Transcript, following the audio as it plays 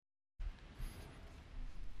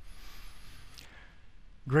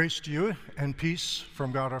Grace to you and peace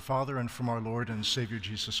from God our Father and from our Lord and Savior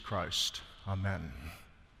Jesus Christ. Amen.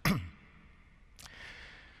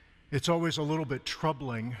 It's always a little bit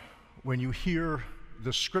troubling when you hear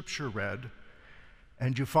the scripture read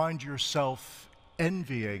and you find yourself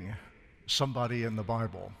envying somebody in the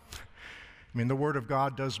Bible. I mean, the Word of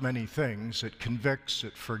God does many things. It convicts,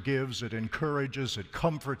 it forgives, it encourages, it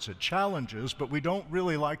comforts, it challenges, but we don't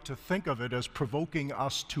really like to think of it as provoking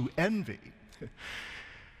us to envy.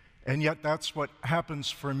 And yet that's what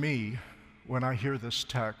happens for me when I hear this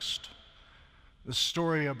text. The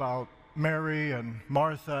story about Mary and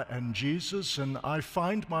Martha and Jesus, and I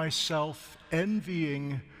find myself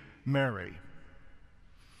envying Mary.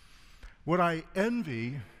 What I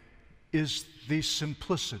envy is the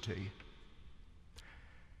simplicity.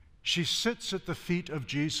 She sits at the feet of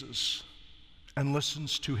Jesus and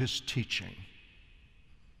listens to his teaching.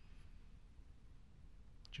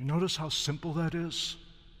 Do you notice how simple that is?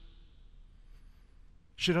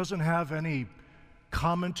 She doesn't have any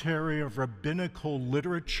commentary of rabbinical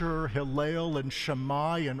literature, Hillel and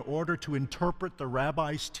Shammai, in order to interpret the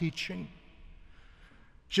rabbi's teaching.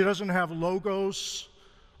 She doesn't have logos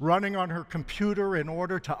running on her computer in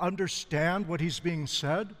order to understand what he's being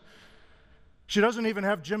said. She doesn't even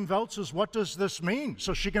have Jim Veltz's "What does this mean?"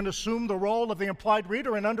 so she can assume the role of the implied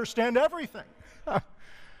reader and understand everything.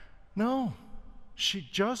 No, she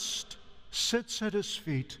just sits at his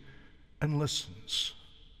feet and listens.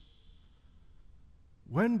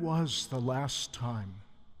 When was the last time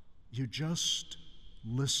you just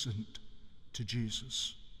listened to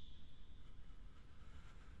Jesus?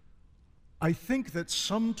 I think that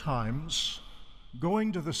sometimes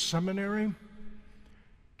going to the seminary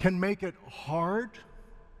can make it hard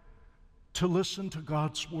to listen to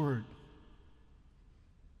God's word,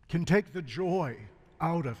 can take the joy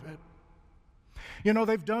out of it. You know,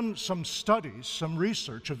 they've done some studies, some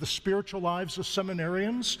research of the spiritual lives of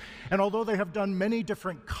seminarians, and although they have done many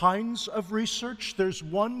different kinds of research, there's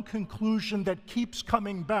one conclusion that keeps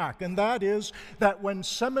coming back, and that is that when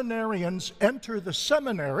seminarians enter the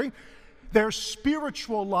seminary, their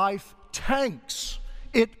spiritual life tanks.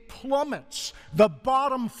 It plummets. The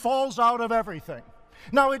bottom falls out of everything.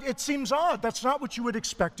 Now, it seems odd. That's not what you would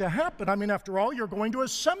expect to happen. I mean, after all, you're going to a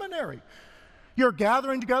seminary. You're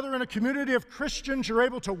gathering together in a community of Christians. You're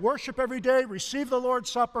able to worship every day, receive the Lord's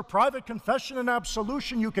Supper, private confession and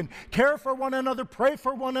absolution. You can care for one another, pray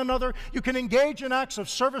for one another. You can engage in acts of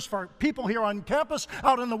service for people here on campus,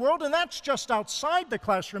 out in the world, and that's just outside the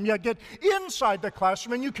classroom. You get inside the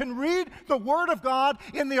classroom, and you can read the Word of God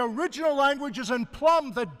in the original languages and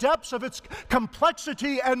plumb the depths of its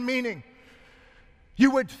complexity and meaning.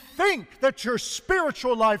 You would think that your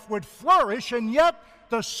spiritual life would flourish, and yet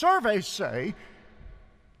the surveys say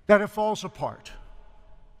that it falls apart.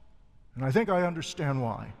 And I think I understand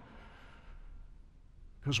why.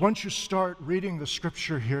 Because once you start reading the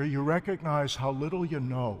scripture here, you recognize how little you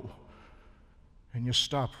know, and you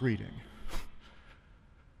stop reading.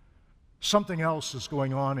 Something else is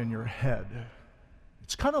going on in your head.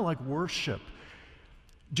 It's kind of like worship.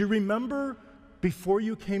 Do you remember before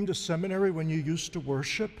you came to seminary when you used to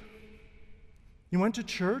worship? You went to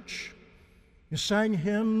church. You sang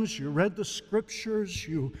hymns, you read the scriptures,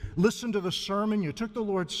 you listened to the sermon, you took the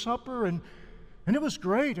Lord's Supper, and it was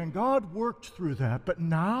great, and God worked through that. But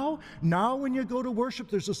now when you go to worship,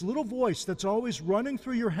 there's this little voice that's always running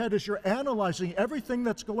through your head as you're analyzing everything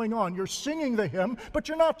that's going on. You're singing the hymn, but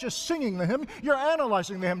you're not just singing the hymn, you're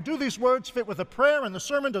analyzing the hymn. Do these words fit with the prayer and the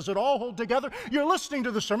sermon? Does it all hold together? You're listening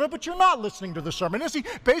to the sermon, but you're not listening to the sermon. Is he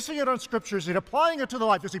basing it on Scripture? Is he applying it to the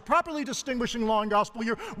life? Is he properly distinguishing law and gospel?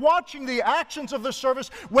 You're watching the actions of the service,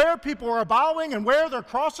 where people are bowing and where they're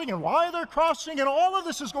crossing and why they're crossing, and all of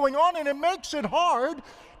this is going on, and it makes it hard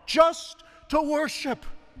just to worship.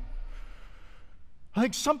 I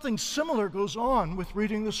think something similar goes on with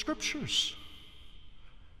reading the scriptures.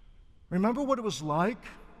 Remember what it was like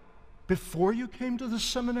before you came to the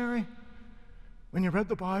seminary when you read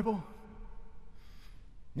the Bible?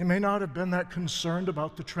 You may not have been that concerned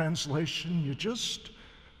about the translation. You just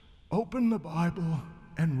opened the Bible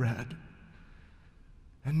and read.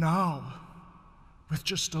 And now, with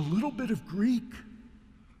just a little bit of Greek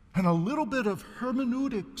and a little bit of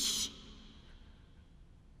hermeneutics,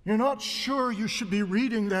 you're not sure you should be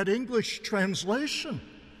reading that English translation.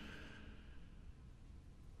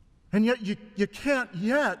 And yet you can't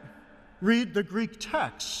yet read the Greek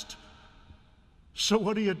text. So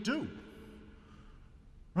what do?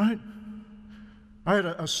 Right? I had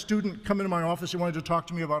a student come into my office. He wanted to talk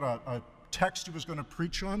to me about a text he was going to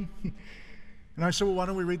preach on. And I said, well, why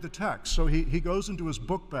don't we read the text? So he goes into his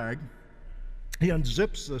book bag He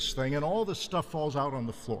unzips this thing, and all this stuff falls out on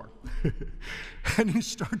the floor. And he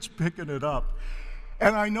starts picking it up.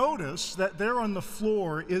 And I notice that there on the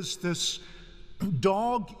floor is this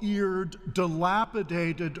dog-eared,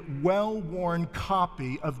 dilapidated, well-worn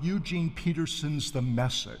copy of Eugene Peterson's The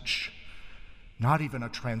Message. Not even a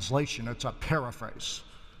translation, it's a paraphrase,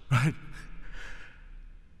 right?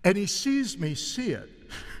 And he sees me see it.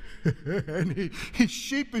 And he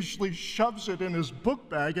sheepishly shoves it in his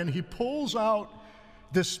book bag, and he pulls out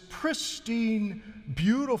this pristine,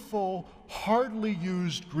 beautiful, hardly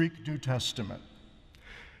used Greek New Testament.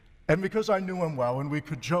 And because I knew him well and we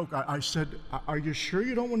could joke, I said, "Are you sure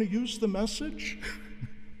you don't want to use The Message?"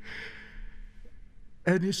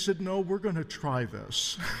 And he said, "No, we're going to try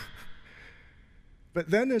this."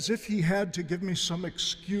 But then, as if he had to give me some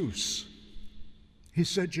excuse, he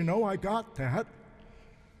said, "You know, I got that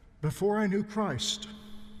before I knew Christ.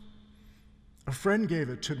 A friend gave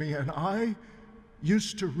it to me, and I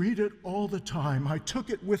used to read it all the time. I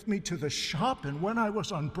took it with me to the shop, and when I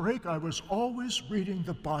was on break, I was always reading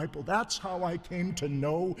the Bible. That's how I came to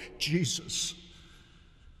know Jesus."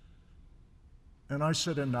 And I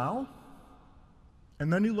said, "And now?"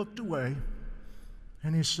 And then he looked away,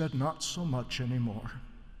 and he said, "Not so much anymore."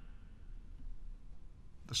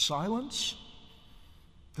 The silence,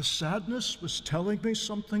 the sadness was telling me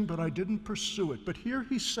something, but I didn't pursue it. But here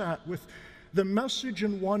he sat with the Message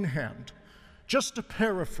in one hand, just a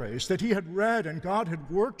paraphrase that he had read and God had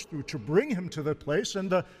worked through to bring him to the place, and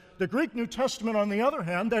the Greek New Testament on the other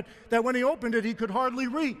hand, that when he opened it, he could hardly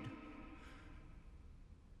read.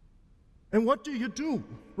 And what do you do,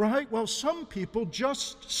 right? Well, some people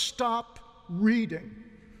just stop reading.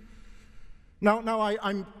 Now,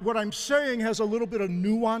 what I'm saying has a little bit of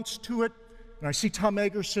nuance to it. And I see Tom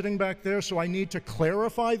Egger sitting back there, so I need to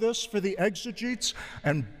clarify this for the exegetes,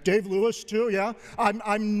 and Dave Lewis too, yeah?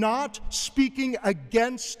 I'm not speaking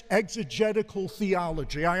against exegetical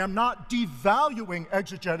theology. I am not devaluing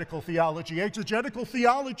exegetical theology. Exegetical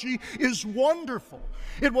theology is wonderful.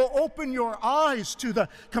 It will open your eyes to the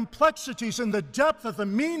complexities and the depth of the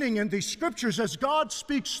meaning in these scriptures as God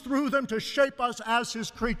speaks through them to shape us as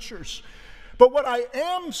his creatures. But what I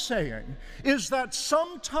am saying is that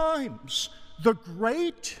sometimes the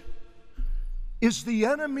great is the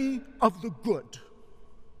enemy of the good.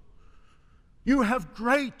 You have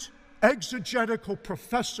great exegetical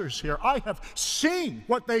professors here. I have seen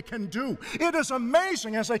what they can do. It is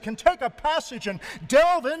amazing as they can take a passage and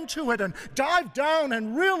delve into it and dive down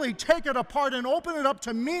and really take it apart and open it up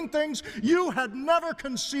to mean things you had never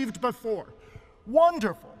conceived before.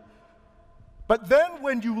 Wonderful. But then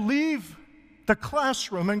when you leave the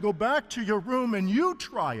classroom and go back to your room and you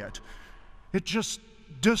try it, it just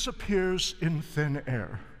disappears in thin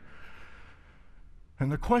air.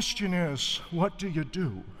 And the question is, what do you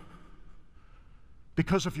do?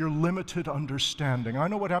 Because of your limited understanding. I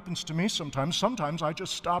know what happens to me sometimes. Sometimes I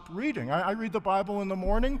just stop reading. I read the Bible in the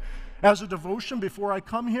morning as a devotion before I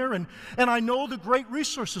come here, and I know the great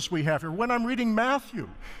resources we have here. When I'm reading Matthew,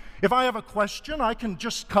 if I have a question, I can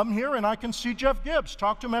just come here and I can see Jeff Gibbs,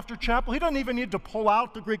 talk to him after chapel. He doesn't even need to pull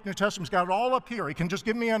out the Greek New Testament. He's got it all up here. He can just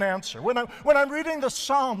give me an answer. When I'm reading the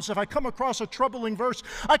Psalms, if I come across a troubling verse,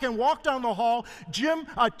 I can walk down the hall. Tim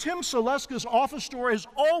Seleska's office door is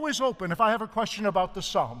always open if I have a question about the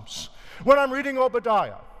Psalms. When I'm reading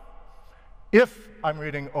Obadiah, if I'm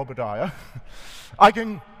reading Obadiah, I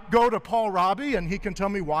can go to Paul Robbie and he can tell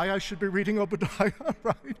me why I should be reading Obadiah,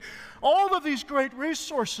 right? All of these great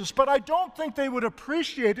resources, but I don't think they would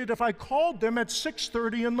appreciate it if I called them at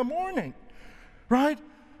 6:30 in the morning, right?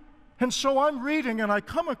 And so I'm reading and I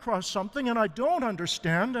come across something and I don't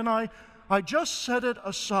understand, and I just set it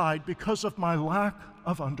aside because of my lack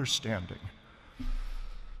of understanding.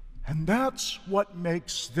 And that's what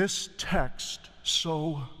makes this text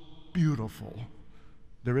so beautiful.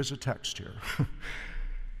 There is a text here.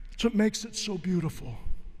 That's what makes it so beautiful.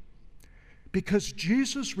 Because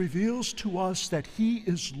Jesus reveals to us that he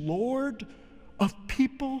is Lord of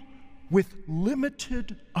people with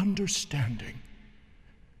limited understanding.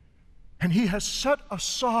 And he has set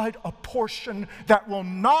aside a portion that will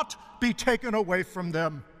not be taken away from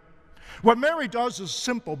them. What Mary does is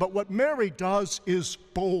simple, but what Mary does is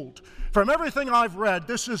bold. From everything I've read,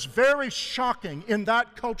 this is very shocking in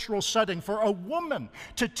that cultural setting for a woman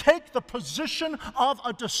to take the position of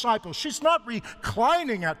a disciple. She's not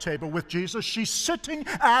reclining at table with Jesus. She's sitting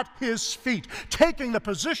at his feet, taking the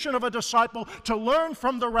position of a disciple to learn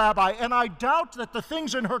from the rabbi. And I doubt that the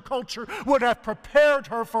things in her culture would have prepared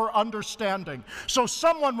her for understanding. So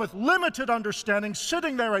someone with limited understanding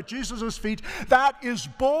sitting there at Jesus' feet, that is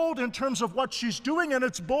bold in terms of what she's doing, and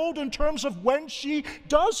it's bold in terms of when she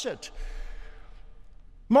does it.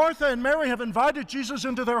 Martha and Mary have invited Jesus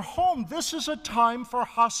into their home. This is a time for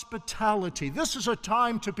hospitality. This is a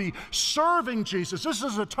time to be serving Jesus. This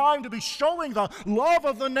is a time to be showing the love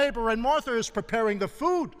of the neighbor, and Martha is preparing the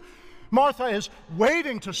food. Martha is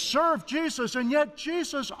waiting to serve Jesus, and yet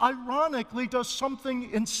Jesus, ironically, does something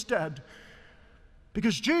instead.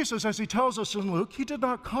 Because Jesus, as he tells us in Luke, he did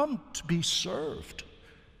not come to be served.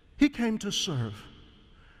 He came to serve.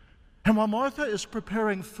 And while Martha is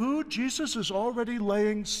preparing food, Jesus is already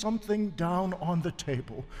laying something down on the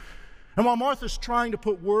table. And while Martha's trying to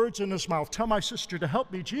put words in his mouth, tell my sister to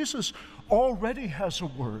help me, Jesus already has a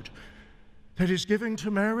word that he's giving to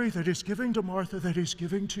Mary, that he's giving to Martha, that he's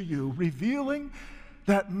giving to you, revealing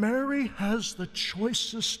that Mary has the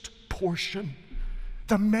choicest portion,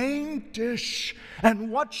 the main dish,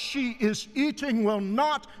 and what she is eating will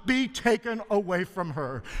not be taken away from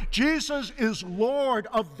her. Jesus is Lord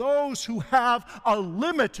of those who have a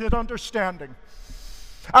limited understanding.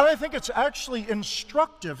 And I think it's actually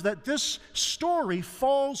instructive that this story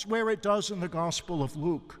falls where it does in the Gospel of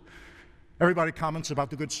Luke. Everybody comments about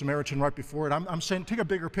the Good Samaritan right before it. I'm saying take a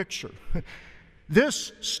bigger picture.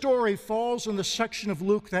 This story falls in the section of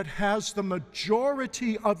Luke that has the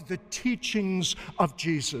majority of the teachings of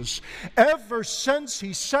Jesus. Ever since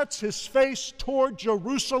he sets his face toward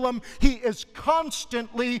Jerusalem, he is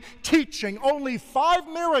constantly teaching. Only 5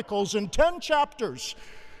 miracles in 10 chapters,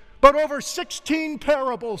 but over 16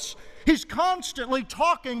 parables. He's constantly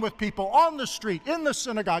talking with people on the street, in the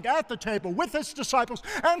synagogue, at the table, with his disciples,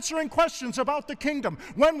 answering questions about the kingdom.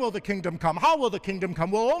 When will the kingdom come? How will the kingdom come?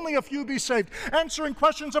 Will only a few be saved? Answering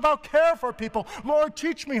questions about care for people. Lord,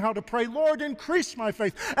 teach me how to pray. Lord, increase my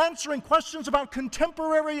faith. Answering questions about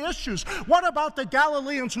contemporary issues. What about the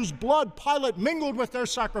Galileans whose blood Pilate mingled with their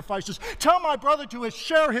sacrifices? Tell my brother to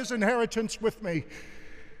share his inheritance with me.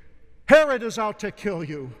 Herod is out to kill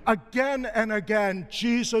you. Again and again,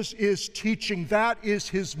 Jesus is teaching. That is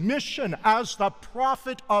his mission as the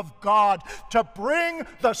prophet of God, to bring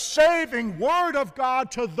the saving word of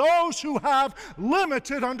God to those who have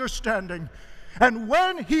limited understanding. And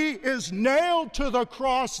when he is nailed to the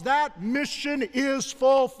cross, that mission is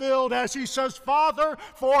fulfilled as he says, Father,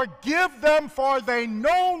 forgive them, for they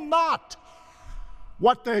know not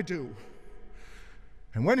what they do.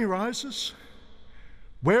 And when he rises,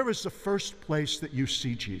 where is the first place that you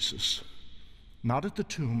see Jesus? Not at the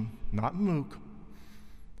tomb, not in Luke.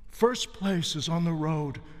 First place is on the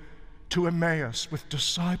road to Emmaus with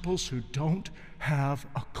disciples who don't have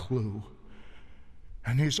a clue.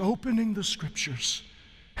 And he's opening the scriptures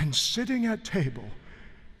and sitting at table,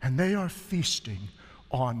 and they are feasting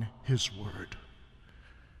on his word.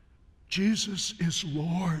 Jesus is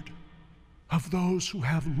Lord of those who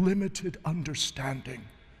have limited understanding.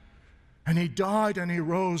 And he died and he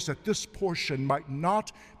rose that this portion might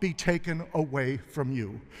not be taken away from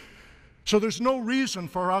you. So there's no reason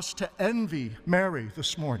for us to envy Mary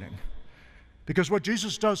this morning, because what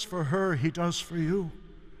Jesus does for her, he does for you.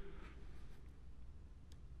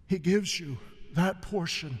 He gives you that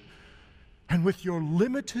portion, and with your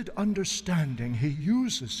limited understanding, he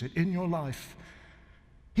uses it in your life.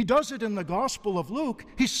 He does it in the Gospel of Luke.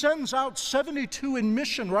 He sends out 72 in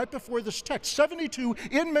mission right before this text. 72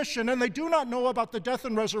 in mission, and they do not know about the death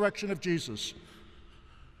and resurrection of Jesus.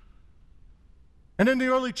 And in the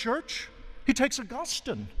early church, he takes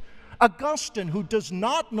Augustine. Augustine, who does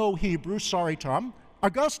not know Hebrew, sorry, Tom.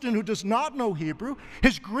 Augustine, who does not know Hebrew.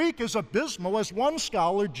 His Greek is abysmal, as one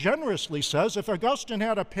scholar generously says. If Augustine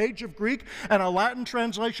had a page of Greek and a Latin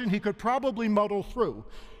translation, he could probably muddle through.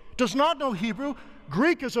 Does not know Hebrew.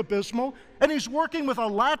 Greek is abysmal, and he's working with a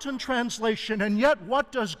Latin translation, and yet what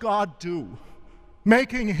does God do?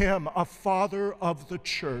 Making him a father of the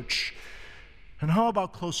church. And how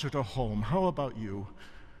about closer to home? How about you?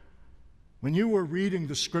 When you were reading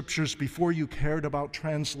the scriptures before you cared about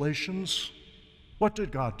translations, what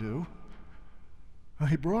did God do? Well,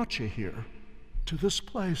 he brought you here to this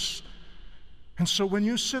place. And so when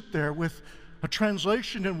you sit there with a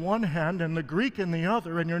translation in one hand and the Greek in the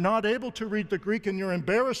other, and you're not able to read the Greek and you're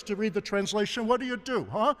embarrassed to read the translation, what do,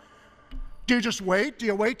 huh? Do you just wait? Do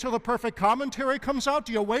you wait till the perfect commentary comes out?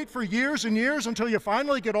 Do you wait for years and years until you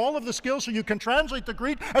finally get all of the skills so you can translate the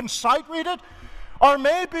Greek and sight read it? Or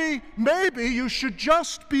maybe you should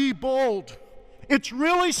just be bold. It's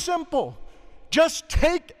really simple. Just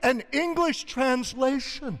take an English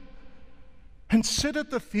translation and sit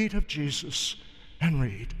at the feet of Jesus and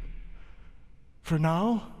read. For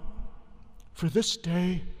now, for this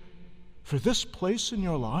day, for this place in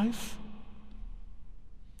your life,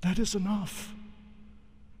 that is enough.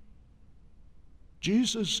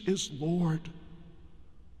 Jesus is Lord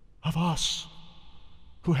of us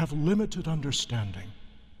who have limited understanding.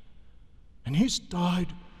 And he's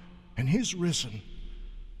died and he's risen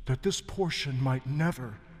that this portion might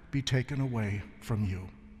never be taken away from you.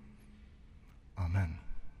 Amen.